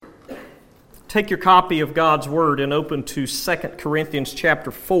take your copy of God's Word and open to 2 Corinthians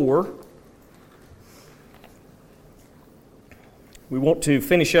chapter 4. We want to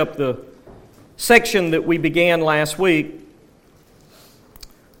finish up the section that we began last week.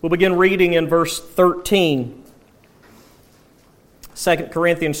 We'll begin reading in verse 13. 2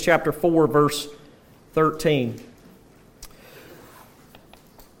 Corinthians chapter 4, verse 13.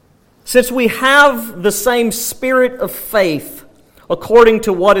 Since we have the same spirit of faith, according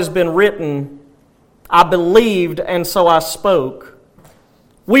to what has been written, I believed, and so I spoke.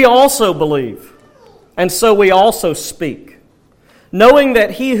 We also believe, and so we also speak, knowing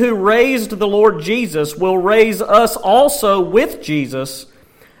that He who raised the Lord Jesus will raise us also with Jesus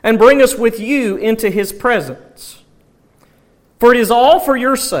and bring us with you into His presence. For it is all for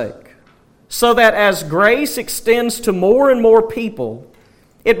your sake, so that as grace extends to more and more people,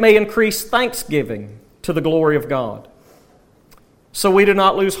 it may increase thanksgiving to the glory of God. So we do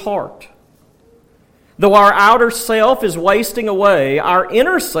not lose heart. Though our outer self is wasting away, our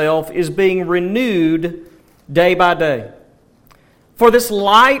inner self is being renewed day by day. For this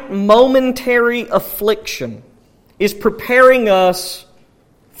light momentary affliction is preparing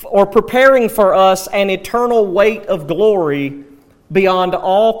for us an eternal weight of glory beyond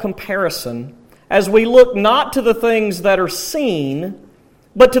all comparison, as we look not to the things that are seen,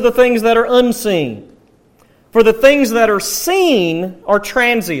 but to the things that are unseen. For the things that are seen are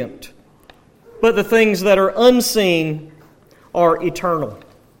transient, but the things that are unseen are eternal.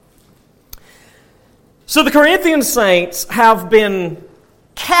 So the Corinthian saints have been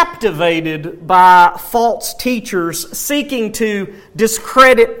captivated by false teachers seeking to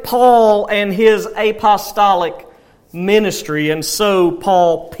discredit Paul and his apostolic ministry, and so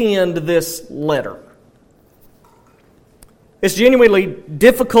Paul penned this letter. It's genuinely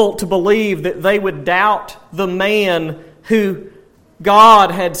difficult to believe that they would doubt the man who God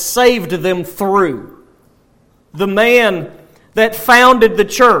had saved them through. The man that founded the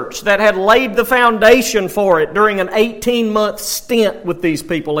church, that had laid the foundation for it during an 18-month stint with these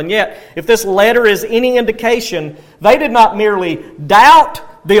people. And yet, if this letter is any indication, they did not merely doubt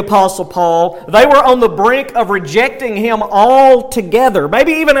the Apostle Paul, they were on the brink of rejecting him altogether,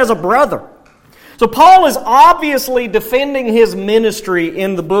 maybe even as a brother. So Paul is obviously defending his ministry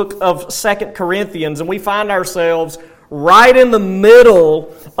in the book of 2 Corinthians, and we find ourselves right in the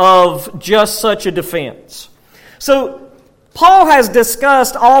middle of just such a defense. So Paul has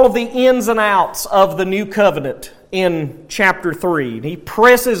discussed all of the ins and outs of the new covenant in chapter 3. He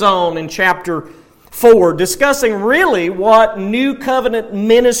presses on in chapter 4, discussing really what new covenant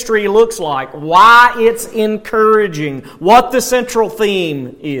ministry looks like, why it's encouraging, what the central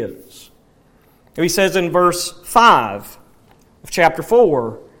theme is. He says in verse 5 of chapter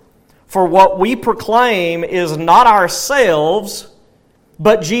 4, "For what we proclaim is not ourselves,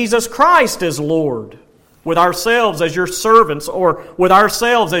 but Jesus Christ as Lord, with ourselves as your servants, or with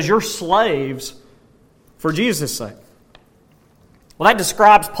ourselves as your slaves, for Jesus' sake." Well, that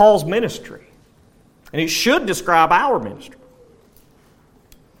describes Paul's ministry, and it should describe our ministry.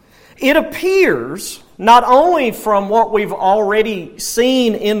 It appears, not only from what we've already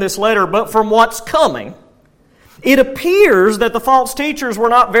seen in this letter, but from what's coming, it appears that the false teachers were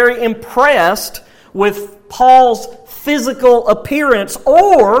not very impressed with Paul's physical appearance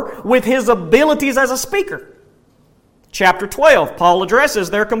or with his abilities as a speaker. Chapter 12, Paul addresses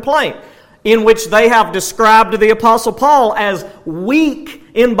their complaint, in which they have described the Apostle Paul as weak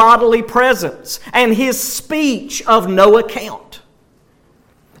in bodily presence and his speech of no account.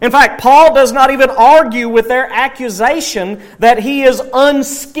 In fact, Paul does not even argue with their accusation that he is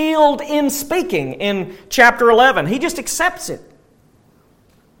unskilled in speaking in chapter 11. He just accepts it.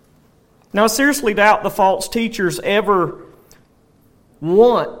 Now, I seriously doubt the false teachers ever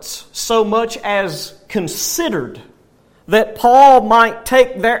once so much as considered that Paul might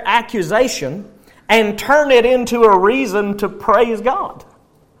take their accusation and turn it into a reason to praise God.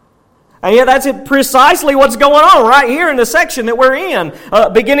 And yet that's precisely what's going on right here in the section that we're in,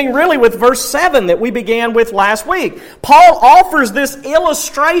 beginning really with verse 7 that we began with last week. Paul offers this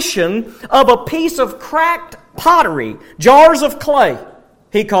illustration of a piece of cracked pottery, jars of clay,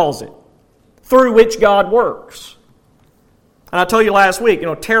 he calls it, through which God works. And I told you last week,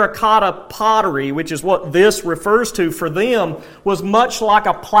 terracotta pottery, which is what this refers to for them, was much like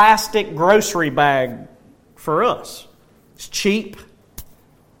a plastic grocery bag for us. It's cheap.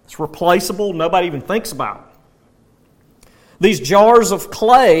 It's replaceable. Nobody even thinks about it. These jars of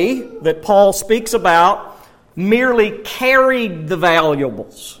clay that Paul speaks about merely carried the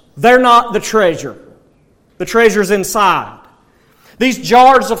valuables. They're not the treasure. The treasure's inside. These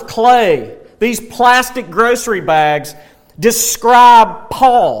jars of clay, these plastic grocery bags, describe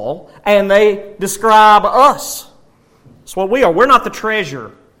Paul and they describe us. That's what we are. We're not the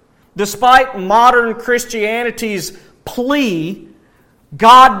treasure. Despite modern Christianity's plea,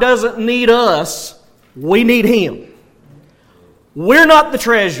 God doesn't need us, we need Him. We're not the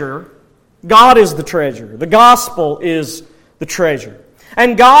treasure, God is the treasure. The gospel is the treasure.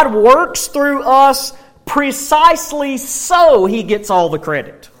 And God works through us precisely so He gets all the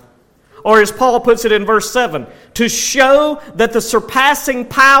credit. Or as Paul puts it in verse 7, to show that the surpassing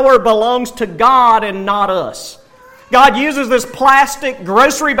power belongs to God and not us. God uses this plastic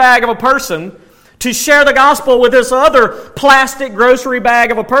grocery bag of a person to share the gospel with this other plastic grocery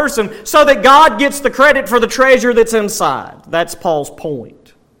bag of a person so that God gets the credit for the treasure that's inside. That's Paul's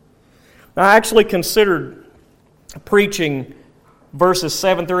point. Now, I actually considered preaching verses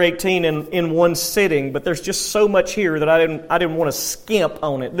 7 through 18 in one sitting, but there's just so much here that I didn't want to skimp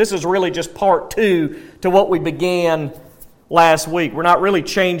on it. This is really just part 2 to what we began last week. We're not really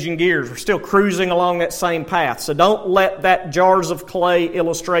changing gears. We're still cruising along that same path. So don't let that jars of clay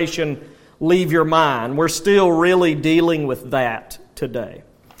illustration leave your mind. We're still really dealing with that today.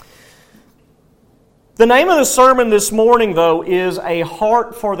 The name of the sermon this morning, though, is A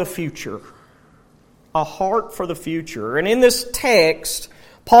Heart for the Future. A heart for the future. And in this text,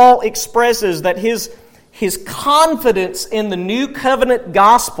 Paul expresses that his confidence in the new covenant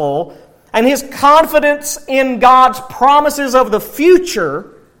gospel and his confidence in God's promises of the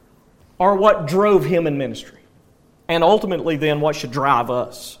future are what drove him in ministry. And ultimately then what should drive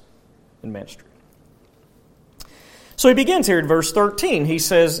us in ministry. So he begins here in verse 13. He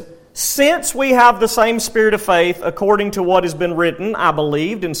says, "Since we have the same spirit of faith, according to what has been written, I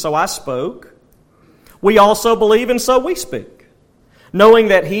believed and so I spoke. We also believe and so we speak, knowing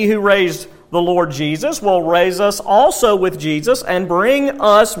that He who raised the Lord Jesus will raise us also with Jesus and bring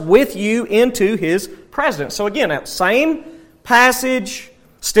us with you into His presence." So again, that same passage,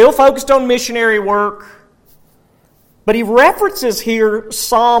 still focused on missionary work, but he references here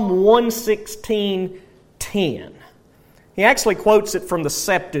Psalm 116:10. He actually quotes it from the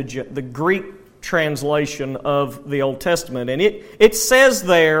Septuagint, the Greek translation of the Old Testament. And it says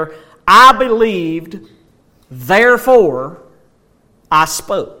there, "I believed, therefore I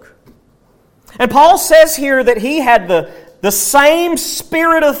spoke." And Paul says here that he had the same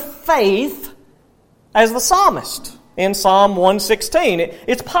spirit of faith as the psalmist in Psalm 116.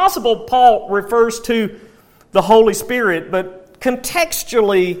 It's possible Paul refers to the Holy Spirit, but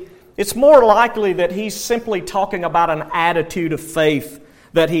contextually, it's more likely that he's simply talking about an attitude of faith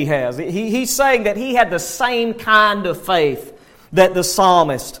that he has. He's saying that he had the same kind of faith that the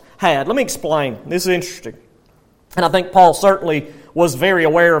psalmist had. Let me explain. This is interesting. And I think Paul certainly was very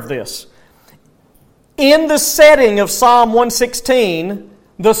aware of this. In the setting of Psalm 116,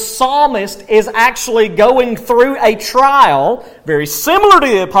 the psalmist is actually going through a trial, very similar to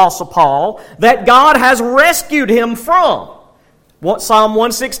the Apostle Paul, that God has rescued him from. Psalm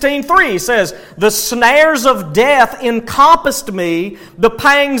 116:3 says, "The snares of death encompassed me, the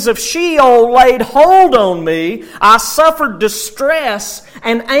pangs of Sheol laid hold on me, I suffered distress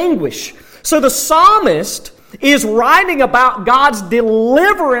and anguish." So the psalmist is writing about God's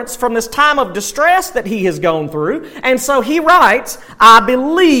deliverance from this time of distress that he has gone through. And so he writes, "I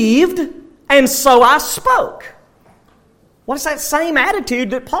believed, and so I spoke." What is that same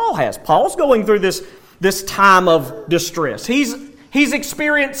attitude that Paul has? Paul's going through this time of distress. He's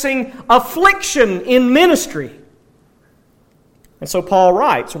experiencing affliction in ministry. And so Paul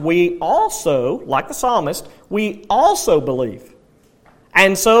writes, we also, like the psalmist, we also believe.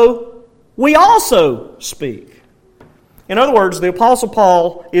 And so we also speak. In other words, the Apostle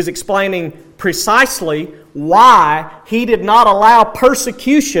Paul is explaining precisely why he did not allow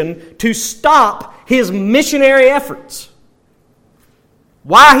persecution to stop his missionary efforts.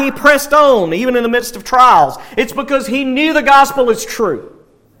 Why he pressed on, even in the midst of trials. It's because he knew the gospel is true.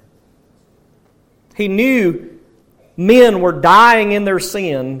 He knew men were dying in their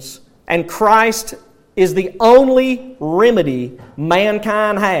sins, and Christ is the only remedy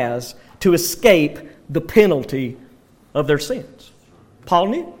mankind has to escape the penalty of their sins. Paul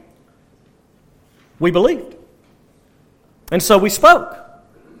knew. We believed. And so we spoke.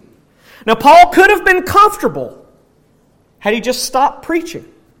 Now, Paul could have been comfortable had he just stopped preaching.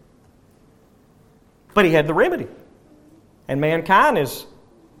 But he had the remedy. And mankind is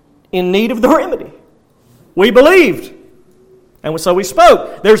in need of the remedy. We believed. And so we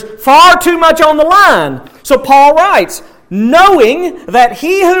spoke. There's far too much on the line. So Paul writes, knowing that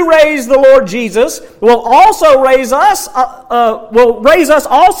He who raised the Lord Jesus will also raise us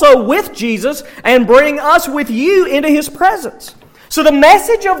also with Jesus and bring us with you into His presence. So the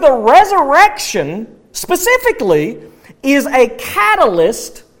message of the resurrection specifically is a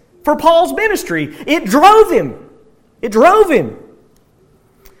catalyst for Paul's ministry. It drove him. It drove him.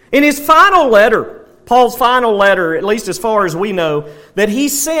 In his final letter, Paul's final letter, at least as far as we know, that he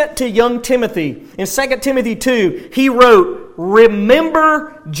sent to young Timothy, in 2 Timothy 2, he wrote,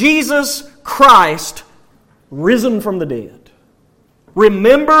 "Remember Jesus Christ risen from the dead."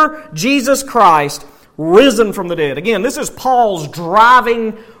 Remember Jesus Christ risen from the dead. Again, this is Paul's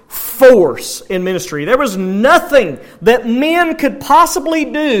driving force in ministry. There was nothing that men could possibly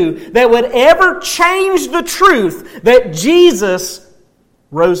do that would ever change the truth that Jesus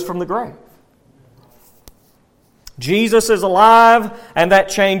rose from the grave. Jesus is alive, and that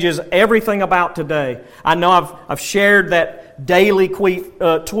changes everything about today. I know I've shared that daily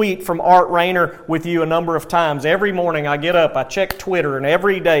tweet from Art Rayner with you a number of times. Every morning I get up, I check Twitter, and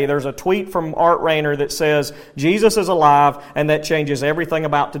every day there's a tweet from Art Rayner that says, Jesus is alive, and that changes everything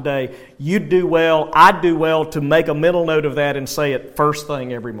about today. You'd do well, I'd do well to make a mental note of that and say it first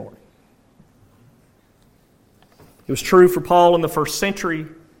thing every morning. It was true for Paul in the first century.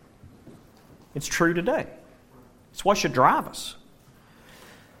 It's true today. It's what should drive us.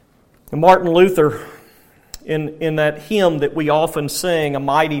 And Martin Luther, in that hymn that we often sing, "A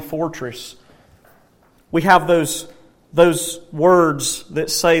Mighty Fortress," we have those words that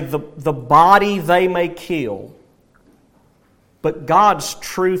say, the body they may kill, but God's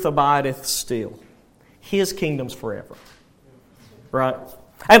truth abideth still. His kingdom's forever. Right?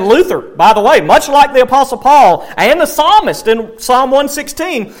 And Luther, by the way, much like the Apostle Paul and the psalmist in Psalm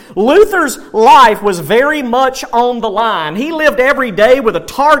 116, Luther's life was very much on the line. He lived every day with a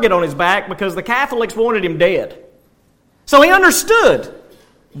target on his back because the Catholics wanted him dead. So he understood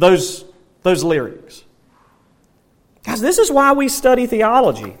those lyrics. Guys, this is why we study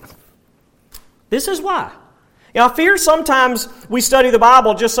theology. This is why. I fear sometimes we study the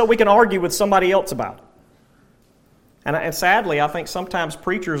Bible just so we can argue with somebody else about it. And sadly, I think sometimes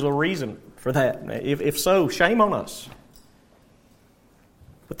preachers are the reason for that. If so, shame on us.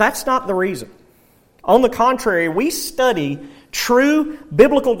 But that's not the reason. On the contrary, we study true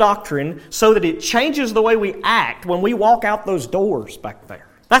biblical doctrine so that it changes the way we act when we walk out those doors back there.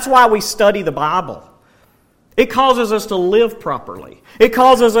 That's why we study the Bible. It causes us to live properly. It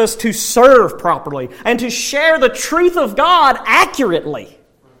causes us to serve properly and to share the truth of God accurately.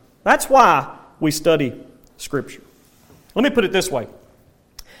 That's why we study Scripture. Let me put it this way.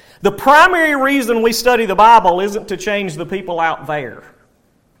 The primary reason we study the Bible isn't to change the people out there.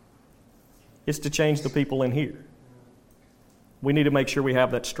 It's to change the people in here. We need to make sure we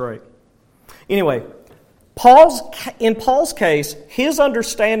have that straight. Anyway, in Paul's case, his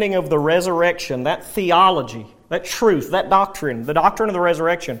understanding of the resurrection, that theology, that truth, that doctrine, the doctrine of the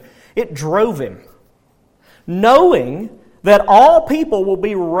resurrection, it drove him. Knowing that all people will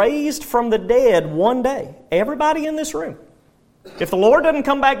be raised from the dead one day. Everybody in this room. If the Lord doesn't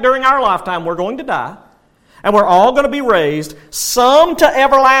come back during our lifetime, we're going to die. And we're all going to be raised, some to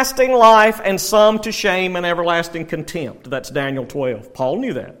everlasting life and some to shame and everlasting contempt. That's Daniel 12. Paul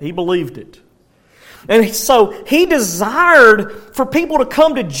knew that. He believed it. And so he desired for people to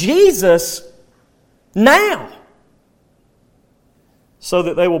come to Jesus now, so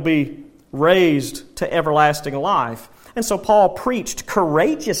that they will be raised to everlasting life. And so Paul preached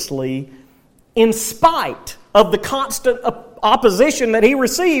courageously in spite of the constant opposition that he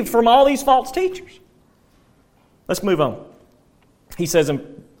received from all these false teachers. Let's move on. He says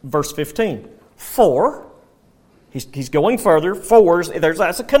in verse 15, "For," he's going further,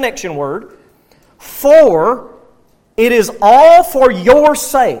 that's a connection word, "For it is all for your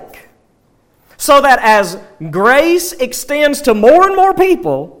sake, so that as grace extends to more and more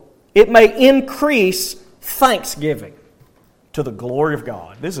people, it may increase thanksgiving to the glory of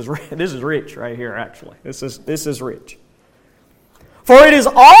God." This is rich right here, actually. This is rich. "For it is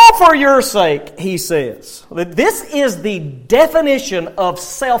all for your sake," he says. This is the definition of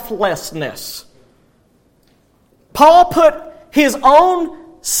selflessness. Paul put his own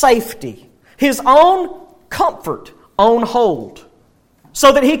safety, his own comfort on hold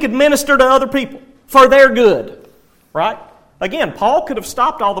so that he could minister to other people for their good. Right? Again, Paul could have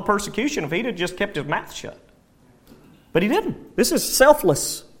stopped all the persecution if he'd have just kept his mouth shut. But he didn't. This is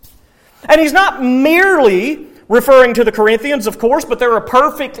selfless. And he's not merely referring to the Corinthians, of course, but they're a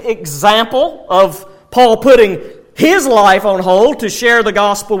perfect example of Paul putting his life on hold to share the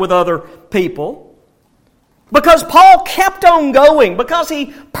gospel with other people. Because Paul kept on going, because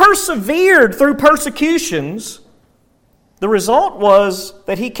he persevered through persecutions, the result was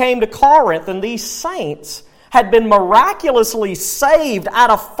that he came to Corinth, and these saints had been miraculously saved out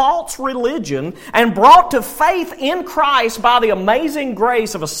of false religion and brought to faith in Christ by the amazing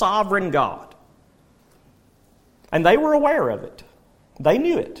grace of a sovereign God. And they were aware of it. They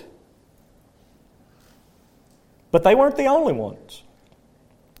knew it. But they weren't the only ones.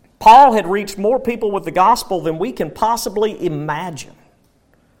 Paul had reached more people with the gospel than we can possibly imagine.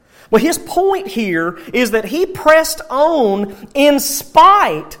 Well, his point here is that he pressed on in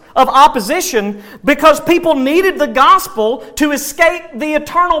spite of opposition because people needed the gospel to escape the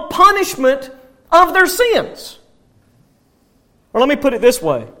eternal punishment of their sins. Or let me put it this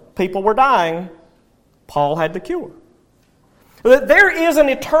way. People were dying. Paul had the cure. There is an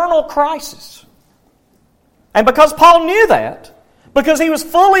eternal crisis. And because Paul knew that, because he was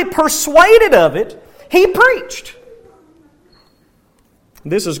fully persuaded of it, he preached.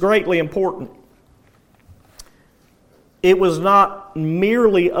 This is greatly important. It was not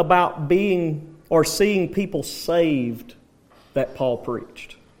merely about being or seeing people saved that Paul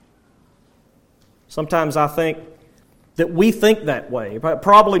preached. Sometimes I think that we think that way,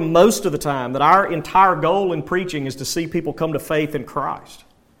 probably most of the time, that our entire goal in preaching is to see people come to faith in Christ.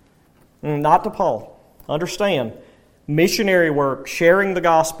 Not to Paul. Understand, missionary work, sharing the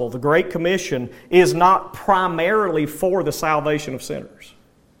gospel, the Great Commission, is not primarily for the salvation of sinners.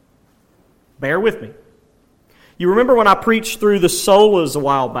 Bear with me. You remember when I preached through the solas a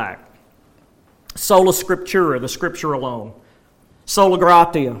while back? Sola Scriptura, the Scripture alone. Sola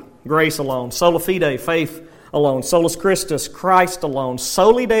Gratia, grace alone. Sola Fide, faith alone. Solus Christus, Christ alone.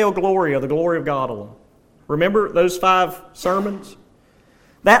 Soli Deo Gloria, the glory of God alone. Remember those 5 sermons?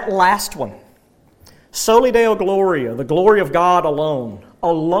 That last one, Soli Deo Gloria, the glory of God alone.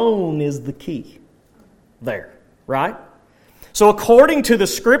 Alone is the key there, right? So according to the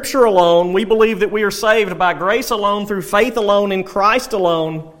Scripture alone, we believe that we are saved by grace alone, through faith alone, in Christ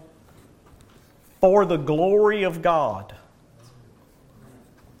alone, for the glory of God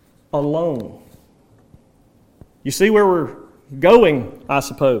alone. You see where we're going, I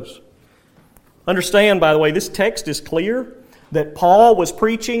suppose. Understand, by the way, this text is clear that Paul was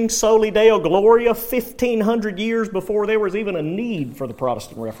preaching Soli Deo Gloria 1,500 years before there was even a need for the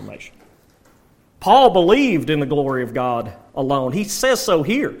Protestant Reformation. Paul believed in the glory of God alone. He says so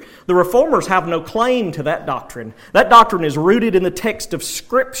here. The Reformers have no claim to that doctrine. That doctrine is rooted in the text of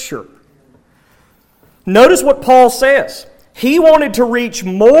Scripture. Notice what Paul says. He wanted to reach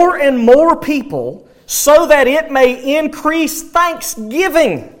more and more people so that it may increase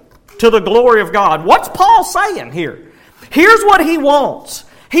thanksgiving to the glory of God. What's Paul saying here? Here's what he wants.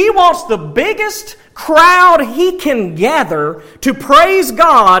 He wants the biggest crowd he can gather to praise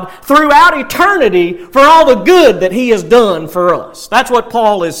God throughout eternity for all the good that He has done for us. That's what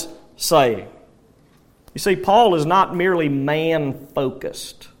Paul is saying. You see, Paul is not merely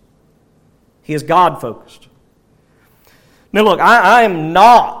man-focused. He is God-focused. Now look, I am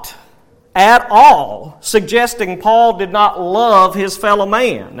not at all suggesting Paul did not love his fellow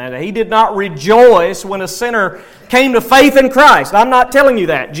man, and he did not rejoice when a sinner came to faith in Christ. I'm not telling you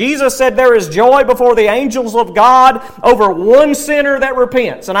that. Jesus said there is joy before the angels of God over one sinner that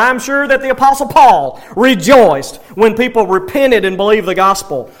repents. And I'm sure that the Apostle Paul rejoiced when people repented and believed the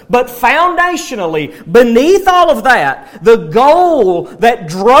gospel. But foundationally, beneath all of that, the goal that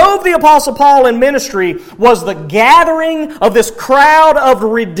drove the Apostle Paul in ministry was the gathering of this crowd of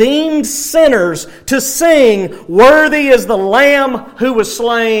redeemed sinners to sing, "Worthy is the Lamb who was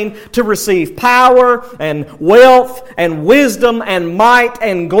slain to receive power and wealth and wisdom and might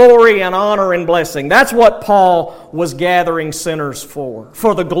and glory and honor and blessing." That's what Paul was gathering sinners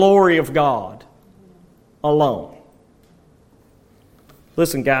for the glory of God alone.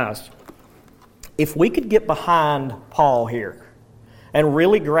 Listen, guys, if we could get behind Paul here and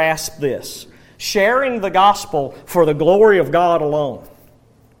really grasp this, sharing the gospel for the glory of God alone,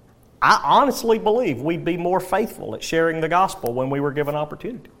 I honestly believe we'd be more faithful at sharing the gospel when we were given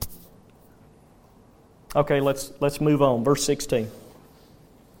opportunity. Okay, let's move on. Verse 16.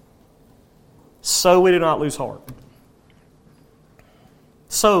 So we do not lose heart.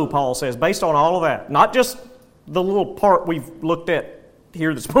 So, Paul says, based on all of that, not just the little part we've looked at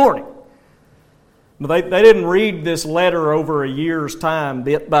here this morning, but they didn't read this letter over a year's time,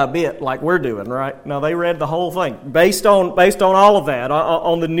 bit by bit, like we're doing, right? No, they read the whole thing. Based on all of that,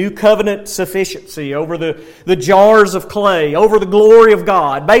 on the new covenant sufficiency, over the jars of clay, over the glory of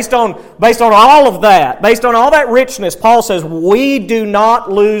God, based on all of that, based on all that richness, Paul says, we do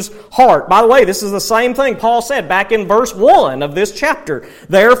not lose heart. By the way, this is the same thing Paul said back in verse 1 of this chapter.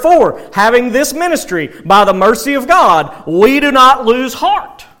 Therefore, having this ministry, by the mercy of God, we do not lose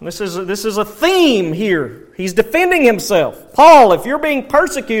heart. This is a theme here. He's defending himself. Paul, if you're being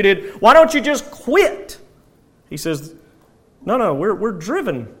persecuted, why don't you just quit? He says, no, we're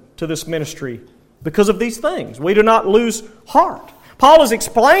driven to this ministry because of these things. We do not lose heart. Paul is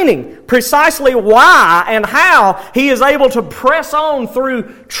explaining precisely why and how he is able to press on through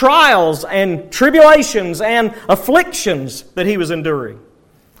trials and tribulations and afflictions that he was enduring.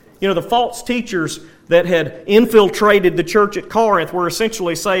 You know, the false teachers that had infiltrated the church at Corinth were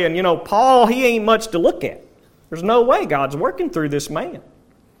essentially saying, you know, Paul, he ain't much to look at. There's no way God's working through this man.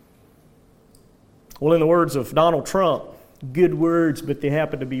 Well, in the words of Donald Trump, good words, but they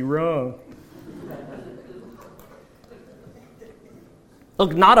happen to be wrong.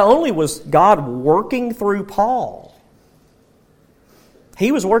 Look, not only was God working through Paul,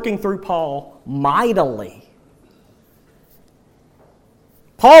 He was working through Paul mightily.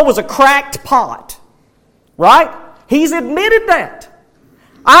 Paul was a cracked pot, right? He's admitted that.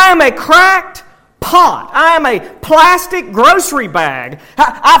 I am a cracked pot. I am a plastic grocery bag.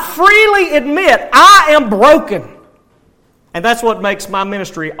 I freely admit I am broken. And that's what makes my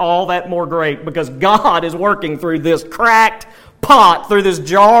ministry all that more great, because God is working through this cracked pot, through this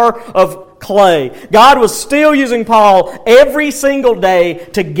jar of clay. God was still using Paul every single day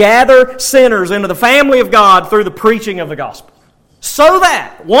to gather sinners into the family of God through the preaching of the gospel. So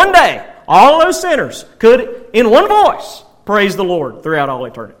that one day, all those sinners could, in one voice, praise the Lord throughout all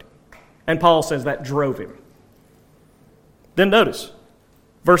eternity. And Paul says that drove him. Then notice,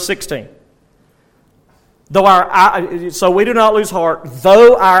 verse 16. So we do not lose heart.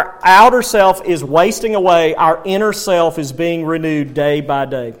 Though our outer self is wasting away, our inner self is being renewed day by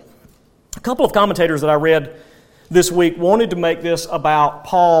day. A couple of commentators that I read this week wanted to make this about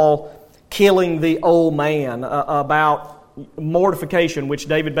Paul killing the old man, about mortification, which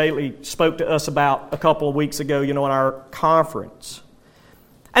David Bailey spoke to us about a couple of weeks ago, in our conference.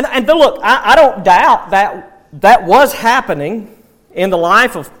 And look, I don't doubt that was happening in the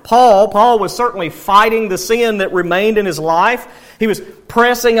life of Paul. Paul was certainly fighting the sin that remained in his life. He was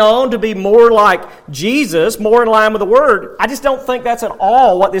pressing on to be more like Jesus, more in line with the Word. I just don't think that's at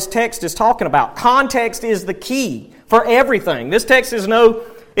all what this text is talking about. Context is the key for everything. This text is no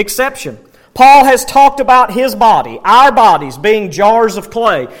exception. Paul has talked about his body, our bodies, being jars of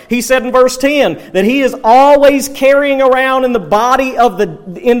clay. He said in verse 10 that he is always carrying around in the body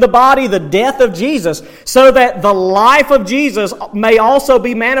the death of Jesus, so that the life of Jesus may also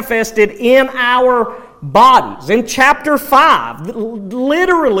be manifested in our bodies. In chapter 5,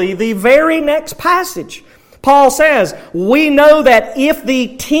 literally the very next passage, Paul says, we know that if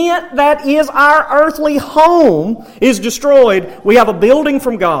the tent that is our earthly home is destroyed, we have a building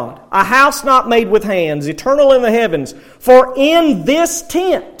from God, a house not made with hands, eternal in the heavens. For in this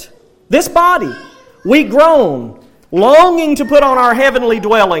tent, this body, we groan, longing to put on our heavenly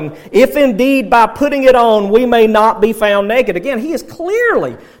dwelling, if indeed by putting it on we may not be found naked. Again, he is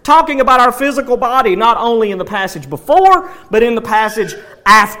clearly talking about our physical body, not only in the passage before, but in the passage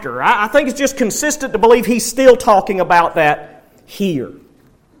after. I think it's just consistent to believe he's still talking about that here.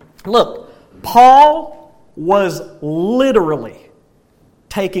 Look, Paul was literally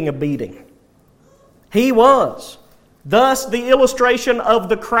taking a beating. He was. Thus, the illustration of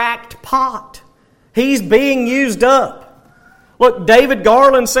the cracked pot. He's being used up. Look, David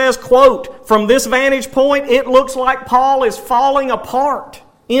Garland says, quote, from this vantage point, it looks like Paul is falling apart,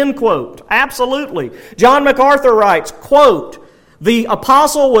 end quote. Absolutely. John MacArthur writes, quote, the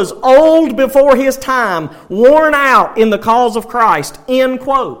apostle was old before his time, worn out in the cause of Christ, end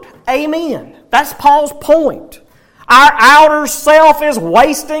quote. Amen. That's Paul's point. Our outer self is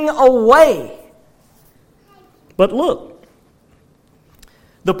wasting away. But look,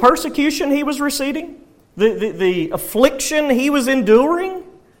 the persecution he was receiving, the affliction he was enduring,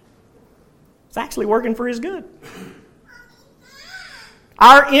 it's actually working for his good.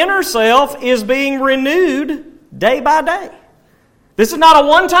 Our inner self is being renewed day by day. This is not a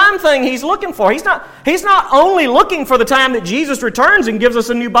one-time thing he's looking for. He's not only looking for the time that Jesus returns and gives us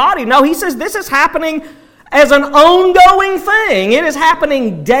a new body. No, he says this is happening as an ongoing thing. It is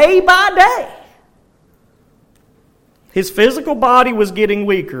happening day by day. His physical body was getting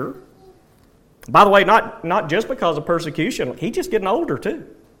weaker. By the way, not just because of persecution. He's just getting older too.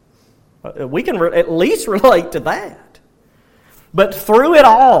 We can at least relate to that. But through it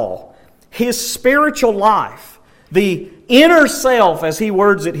all, his spiritual life, the inner self, as he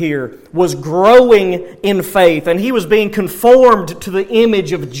words it here, was growing in faith, and he was being conformed to the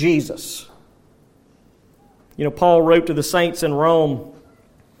image of Jesus. Paul wrote to the saints in Rome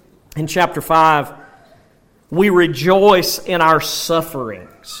in chapter 5, we rejoice in our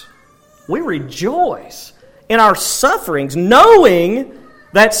sufferings. We rejoice in our sufferings, knowing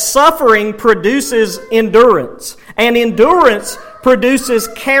that suffering produces endurance, and endurance produces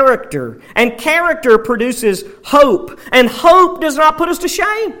character, and character produces hope, and hope does not put us to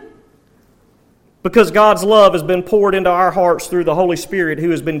shame. because God's love has been poured into our hearts through the Holy Spirit who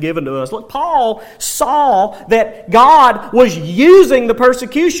has been given to us. Look, Paul saw that God was using the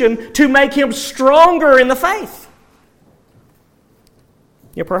persecution to make him stronger in the faith.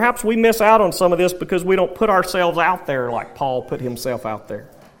 Yeah, perhaps we miss out on some of this because we don't put ourselves out there like Paul put himself out there.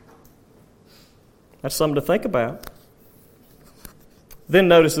 That's something to think about. Then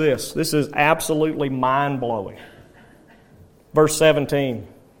notice this. This is absolutely mind-blowing. Verse 17.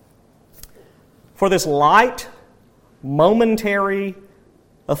 For this light, momentary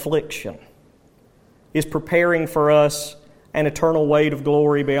affliction is preparing for us an eternal weight of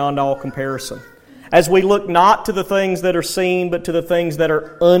glory beyond all comparison, as we look not to the things that are seen, but to the things that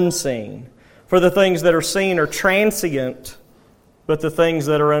are unseen. For the things that are seen are transient, but the things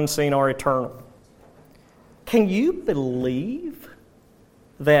that are unseen are eternal. Can you believe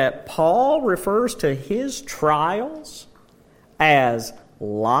that Paul refers to his trials as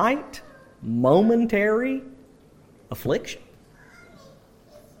light, momentary affliction?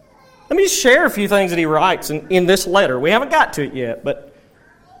 Let me just share a few things that he writes in this letter. We haven't got to it yet, but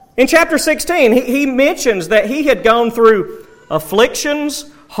in chapter 16, he mentions that he had gone through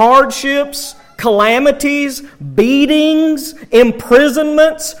afflictions, hardships, calamities, beatings,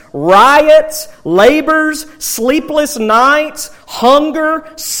 imprisonments, riots, labors, sleepless nights,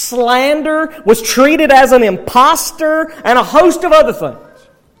 hunger, slander, was treated as an imposter, and a host of other things.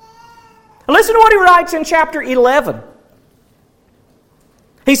 Listen to what he writes in chapter 11.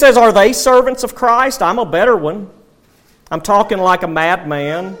 He says, are they servants of Christ? I'm a better one. I'm talking like a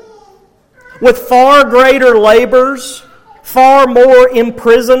madman. With far greater labors, far more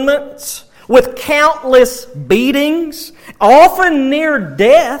imprisonments, with countless beatings, often near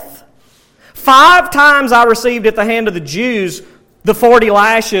death. 5 times I received at the hand of the Jews the 40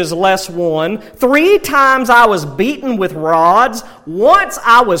 lashes less one. 3 times I was beaten with rods. Once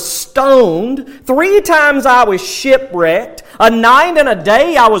I was stoned. 3 times I was shipwrecked. A night and a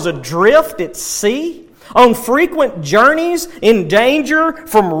day I was adrift at sea. On frequent journeys, in danger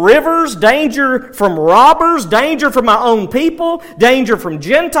from rivers, danger from robbers, danger from my own people, danger from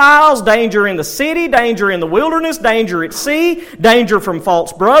Gentiles, danger in the city, danger in the wilderness, danger at sea, danger from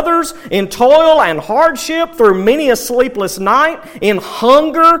false brothers, in toil and hardship, through many a sleepless night, in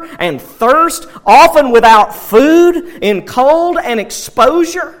hunger and thirst, often without food, in cold and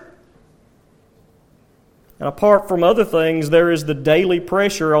exposure. And apart from other things, there is the daily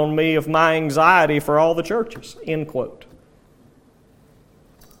pressure on me of my anxiety for all the churches. End quote.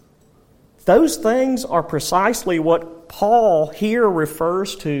 Those things are precisely what Paul here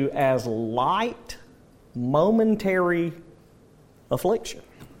refers to as light, momentary affliction.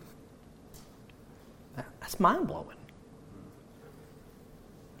 That's mind-blowing.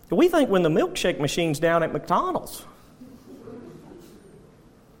 We think when the milkshake machine's down at McDonald's,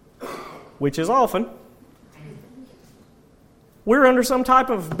 which is often, we're under some type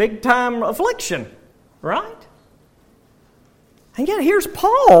of big-time affliction, right? And yet here's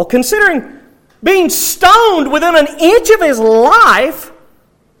Paul considering being stoned within an inch of his life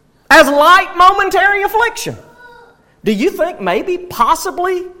as light momentary affliction. Do you think maybe,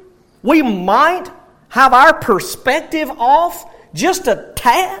 possibly, we might have our perspective off just a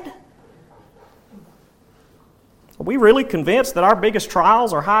tad? Are we really convinced that our biggest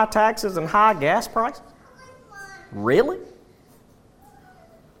trials are high taxes and high gas prices? Really?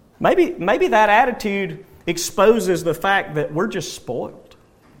 Maybe that attitude exposes the fact that we're just spoiled.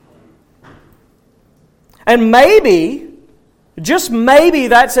 And maybe, just maybe,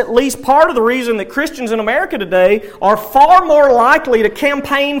 that's at least part of the reason that Christians in America today are far more likely to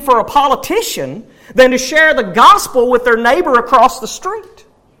campaign for a politician than to share the gospel with their neighbor across the street.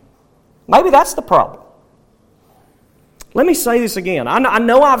 Maybe that's the problem. Let me say this again. I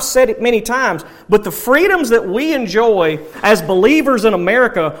know I've said it many times, but the freedoms that we enjoy as believers in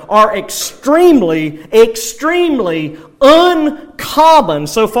America are extremely, extremely uncommon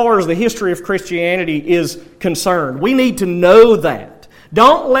so far as the history of Christianity is concerned. We need to know that.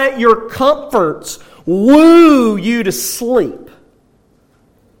 Don't let your comforts woo you to sleep.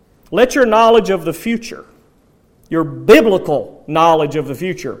 Let your knowledge of the future, your biblical knowledge of the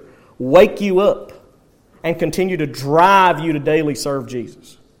future, wake you up and continue to drive you to daily serve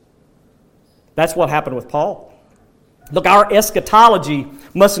Jesus. That's what happened with Paul. Look, our eschatology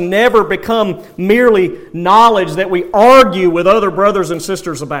must never become merely knowledge that we argue with other brothers and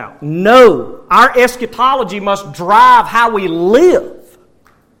sisters about. No, our eschatology must drive how we live.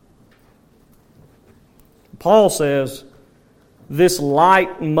 Paul says, this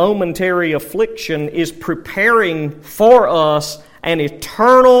light momentary affliction is preparing for us an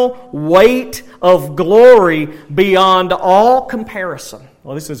eternal weight of glory beyond all comparison.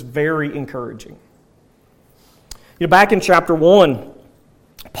 Well, this is very encouraging. Back in chapter 1,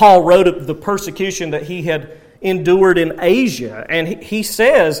 Paul wrote of the persecution that he had endured in Asia, and he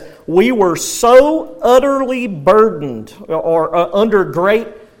says, we were so utterly burdened or under great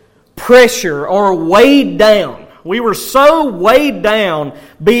pressure or weighed down. We were so weighed down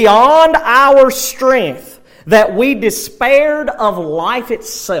beyond our strength that we despaired of life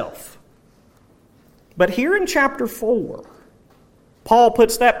itself. But here in chapter 4, Paul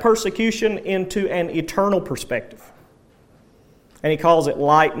puts that persecution into an eternal perspective. And he calls it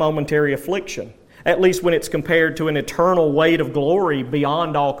light momentary affliction, at least when it's compared to an eternal weight of glory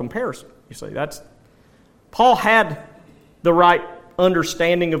beyond all comparison. You see, Paul had the right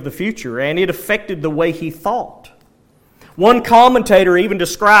understanding of the future, and it affected the way he thought. One commentator even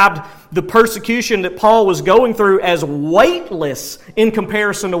described the persecution that Paul was going through as weightless in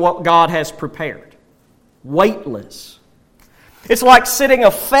comparison to what God has prepared. Weightless. It's like sitting a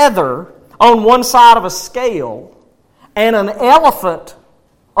feather on one side of a scale and an elephant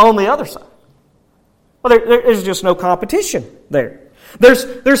on the other side. Well, there's just no competition there.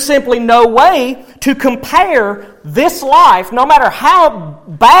 There's simply no way to compare this life, no matter how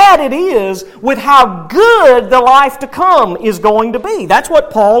bad it is, with how good the life to come is going to be. That's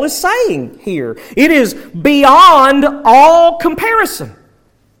what Paul is saying here. It is beyond all comparison.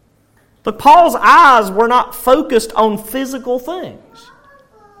 But Paul's eyes were not focused on physical things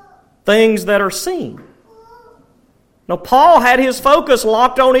that are seen. No, Paul had his focus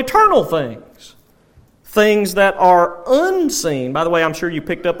locked on eternal things that are unseen. By the way, I'm sure you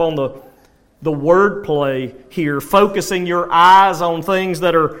picked up on the wordplay here, focusing your eyes on things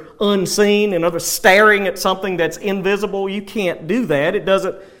that are unseen and others staring at something that's invisible. You can't do that. It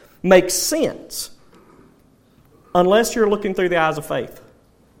doesn't make sense unless you're looking through the eyes of faith.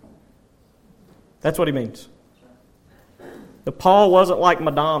 That's what he means. But Paul wasn't like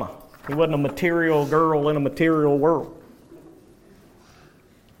Madonna. He wasn't a material girl in a material world.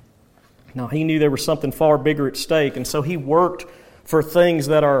 No, he knew there was something far bigger at stake, and so he worked for things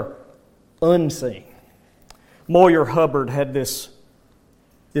that are unseen. Moyer Hubbard had this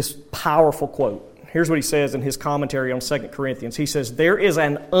powerful quote. Here's what he says in his commentary on 2 Corinthians. He says, there is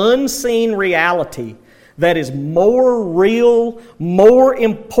an unseen reality that is more real, more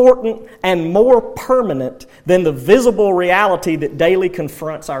important, and more permanent than the visible reality that daily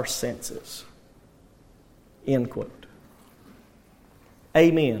confronts our senses. End quote.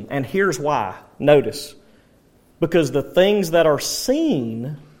 Amen. And here's why. Notice. Because the things that are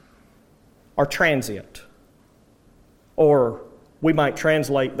seen are transient. Or we might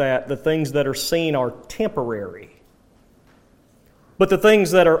translate that, the things that are seen are temporary. But the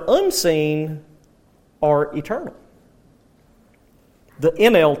things that are unseen are eternal. The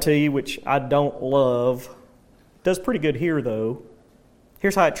NLT, which I don't love, does pretty good here though.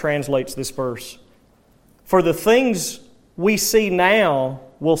 Here's how it translates this verse. For the things we see now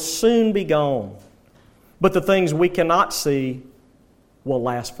will soon be gone, but the things we cannot see will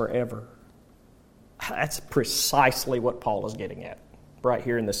last forever. That's precisely what Paul is getting at right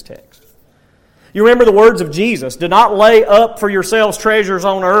here in this text. You remember the words of Jesus, do not lay up for yourselves treasures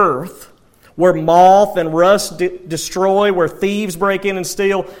on earth, where moth and rust destroy, where thieves break in and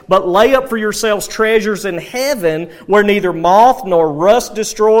steal, but lay up for yourselves treasures in heaven, where neither moth nor rust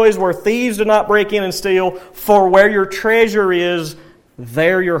destroys, where thieves do not break in and steal, for where your treasure is,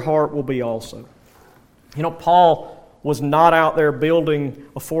 there your heart will be also. You know, Paul was not out there building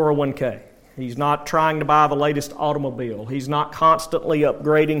a 401k. He's not trying to buy the latest automobile. He's not constantly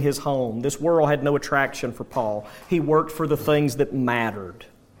upgrading his home. This world had no attraction for Paul. He worked for the things that mattered.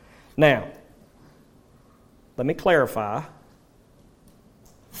 Now, let me clarify.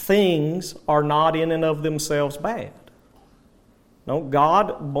 Things are not in and of themselves bad. No,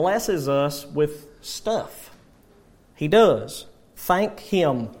 God blesses us with stuff. He does. Thank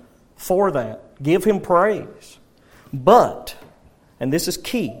Him for that. Give Him praise. But, and this is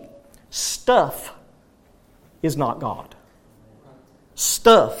key, stuff is not God.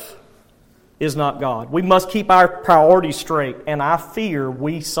 Stuff is not God. We must keep our priorities straight, and I fear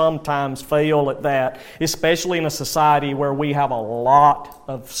we sometimes fail at that, especially in a society where we have a lot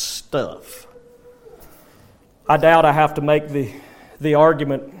of stuff. I doubt I have to make the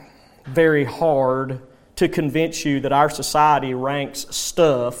argument very hard to convince you that our society ranks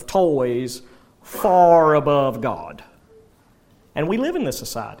stuff, toys, far above God. And we live in this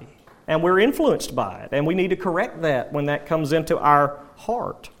society, and we're influenced by it, and we need to correct that when that comes into our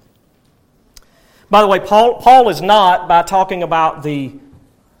heart. By the way, Paul is not, by talking about the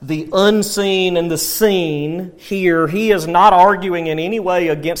unseen and the seen here, he is not arguing in any way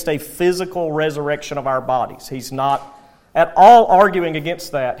against a physical resurrection of our bodies. He's not at all arguing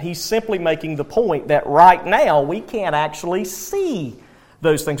against that. He's simply making the point that right now we can't actually see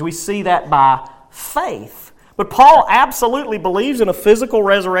those things. We see that by faith. But Paul absolutely believes in a physical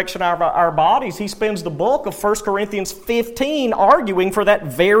resurrection of our bodies. He spends the bulk of 1 Corinthians 15 arguing for that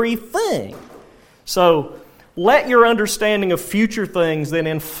very thing. So let your understanding of future things then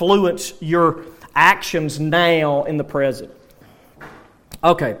influence your actions now in the present.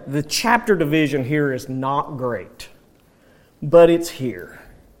 Okay, the chapter division here is not great, but it's here.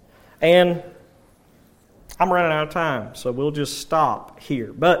 And I'm running out of time, so we'll just stop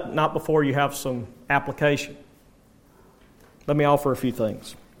here, but not before you have some application. Let me offer a few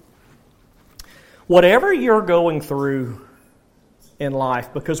things. Whatever you're going through in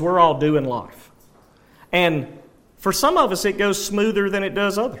life, because we're all doing life, and for some of us it goes smoother than it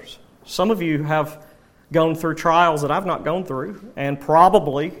does others. Some of you have gone through trials that I've not gone through, and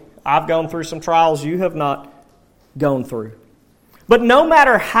probably I've gone through some trials you have not gone through. But no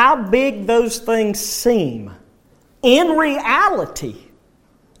matter how big those things seem, in reality,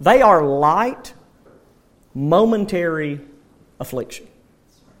 they are light, momentary affliction.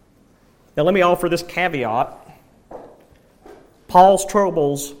 Now let me offer this caveat. Paul's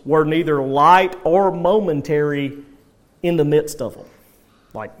troubles were neither light or momentary in the midst of them.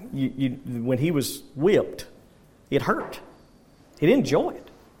 Like when he was whipped, it hurt. He didn't enjoy it.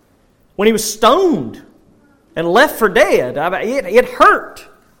 When he was stoned and left for dead, it hurt.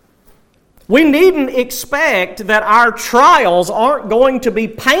 We needn't expect that our trials aren't going to be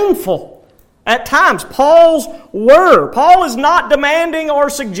painful at times. Paul's were. Paul is not demanding or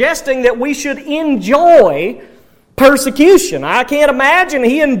suggesting that we should enjoy persecution. I can't imagine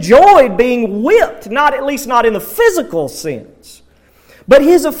he enjoyed being whipped, at least not in the physical sense. But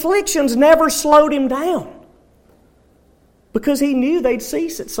his afflictions never slowed him down because he knew they'd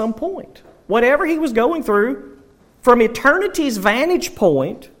cease at some point. Whatever he was going through, from eternity's vantage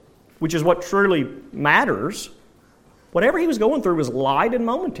point, which is what truly matters, whatever he was going through was light and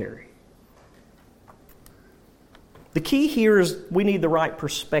momentary. The key here is we need the right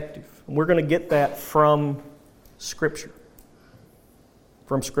perspective. We're going to get that from Scripture.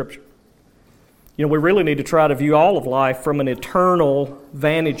 From Scripture. We really need to try to view all of life from an eternal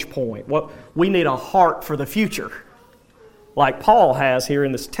vantage point. We need a heart for the future, like Paul has here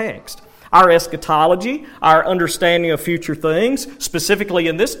in this text. Our eschatology, our understanding of future things, specifically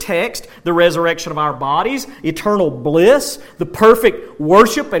in this text, the resurrection of our bodies, eternal bliss, the perfect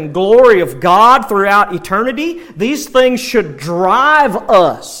worship and glory of God throughout eternity, these things should drive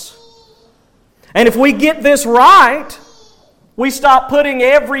us. And if we get this right, we stop putting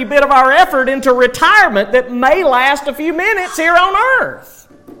every bit of our effort into retirement that may last a few minutes here on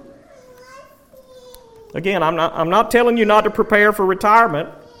earth. Again, I'm not telling you not to prepare for retirement.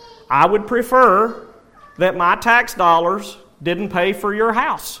 I would prefer that my tax dollars didn't pay for your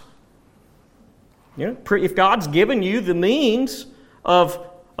house. If God's given you the means of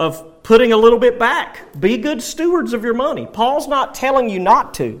putting a little bit back, be good stewards of your money. Paul's not telling you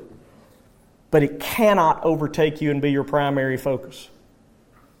not to. But it cannot overtake you and be your primary focus.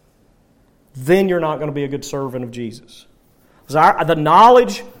 Then you're not going to be a good servant of Jesus. The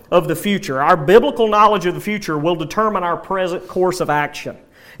knowledge of the future, our biblical knowledge of the future, will determine our present course of action.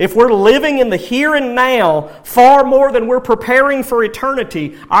 If we're living in the here and now far more than we're preparing for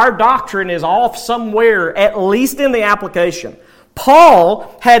eternity, our doctrine is off somewhere, at least in the application.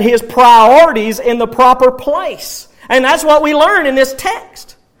 Paul had his priorities in the proper place. And that's what we learn in this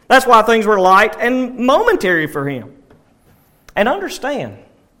text. That's why things were light and momentary for him. And understand,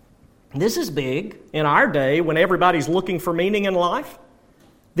 this is big in our day when everybody's looking for meaning in life.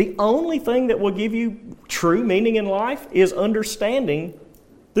 The only thing that will give you true meaning in life is understanding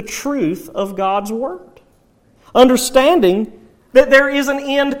the truth of God's Word. Understanding that there is an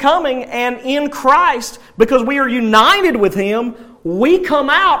end coming, and in Christ, because we are united with Him, we come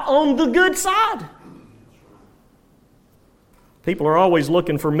out on the good side. People are always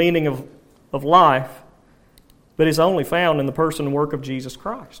looking for meaning of life, but it's only found in the person and work of Jesus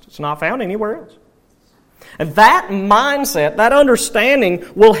Christ. It's not found anywhere else. And that mindset, that understanding,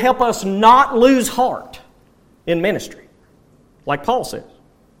 will help us not lose heart in ministry, like Paul says.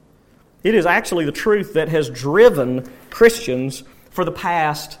 It is actually the truth that has driven Christians for the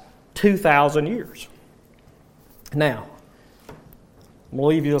past 2,000 years. Now, I'm going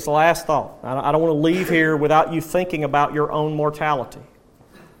to leave you this last thought. I don't want to leave here without you thinking about your own mortality.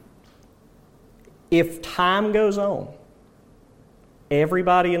 If time goes on,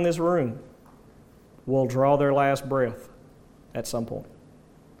 everybody in this room will draw their last breath at some point.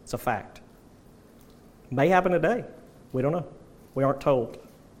 It's a fact. It may happen today. We don't know. We aren't told.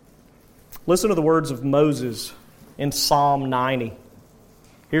 Listen to the words of Moses in Psalm 90.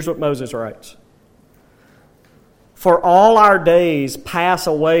 Here's what Moses writes. For all our days pass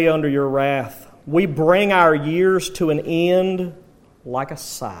away under your wrath. We bring our years to an end like a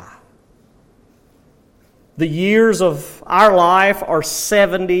sigh. The years of our life are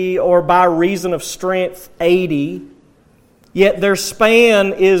 70, or by reason of strength, 80. Yet their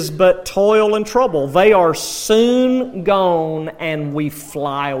span is but toil and trouble. They are soon gone, and we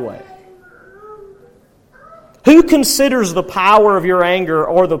fly away. Who considers the power of your anger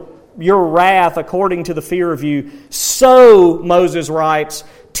or your wrath according to the fear of you? So, Moses writes,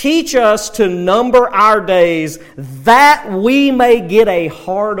 teach us to number our days, that we may get a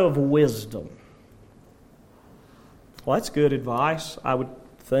heart of wisdom. Well, that's good advice, I would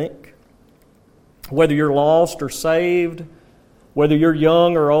think. Whether you're lost or saved, whether you're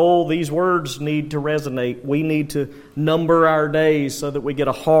young or old, these words need to resonate. We need to number our days so that we get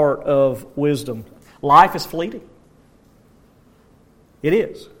a heart of wisdom. Life is fleeting. It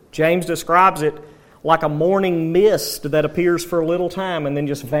is. James describes it like a morning mist that appears for a little time and then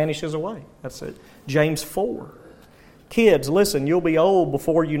just vanishes away. That's it. James 4. Kids, listen, you'll be old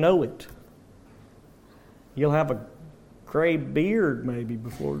before you know it. You'll have a gray beard maybe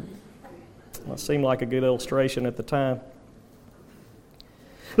before. That seemed like a good illustration at the time.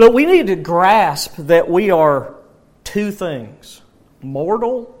 Look, we need to grasp that we are two things: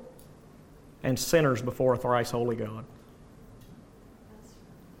 mortal and sinners before a thrice holy God.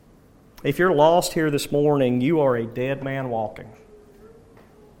 If you're lost here this morning, you are a dead man walking.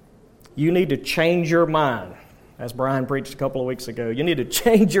 You need to change your mind, as Brian preached a couple of weeks ago. You need to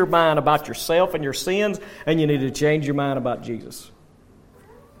change your mind about yourself and your sins, and you need to change your mind about Jesus.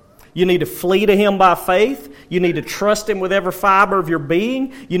 You need to flee to Him by faith. You need to trust Him with every fiber of your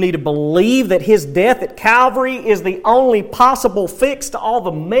being. You need to believe that His death at Calvary is the only possible fix to all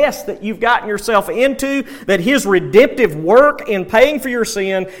the mess that you've gotten yourself into, that His redemptive work in paying for your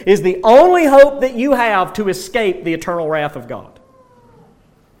sin is the only hope that you have to escape the eternal wrath of God.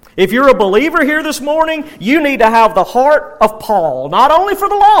 If you're a believer here this morning, you need to have the heart of Paul, not only for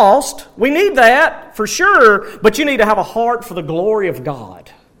the lost, we need that for sure, but you need to have a heart for the glory of God.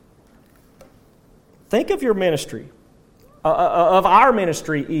 Think of your ministry, of our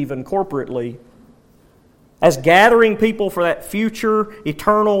ministry even corporately, as gathering people for that future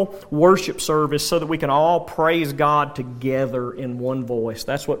eternal worship service so that we can all praise God together in one voice.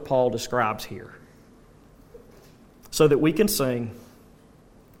 That's what Paul describes here. So that we can sing,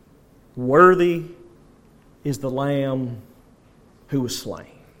 "Worthy is the Lamb who was slain."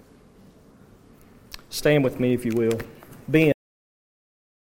 Stand with me if you will. Ben.